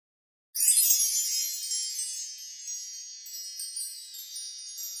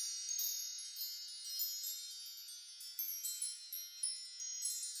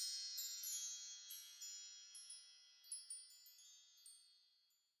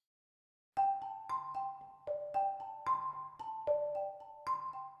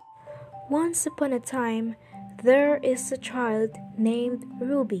Once upon a time, there is a child named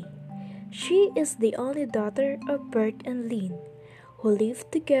Ruby. She is the only daughter of Bert and Lynn, who lived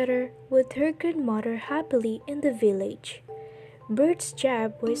together with her grandmother happily in the village. Bert's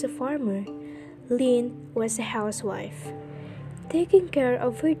job was a farmer. Lynn was a housewife, taking care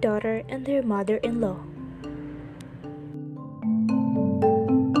of her daughter and her mother-in-law.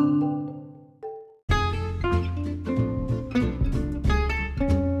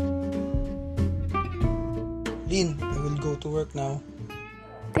 Lynn, I will go to work now.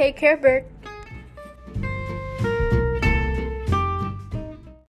 Take care, Bert.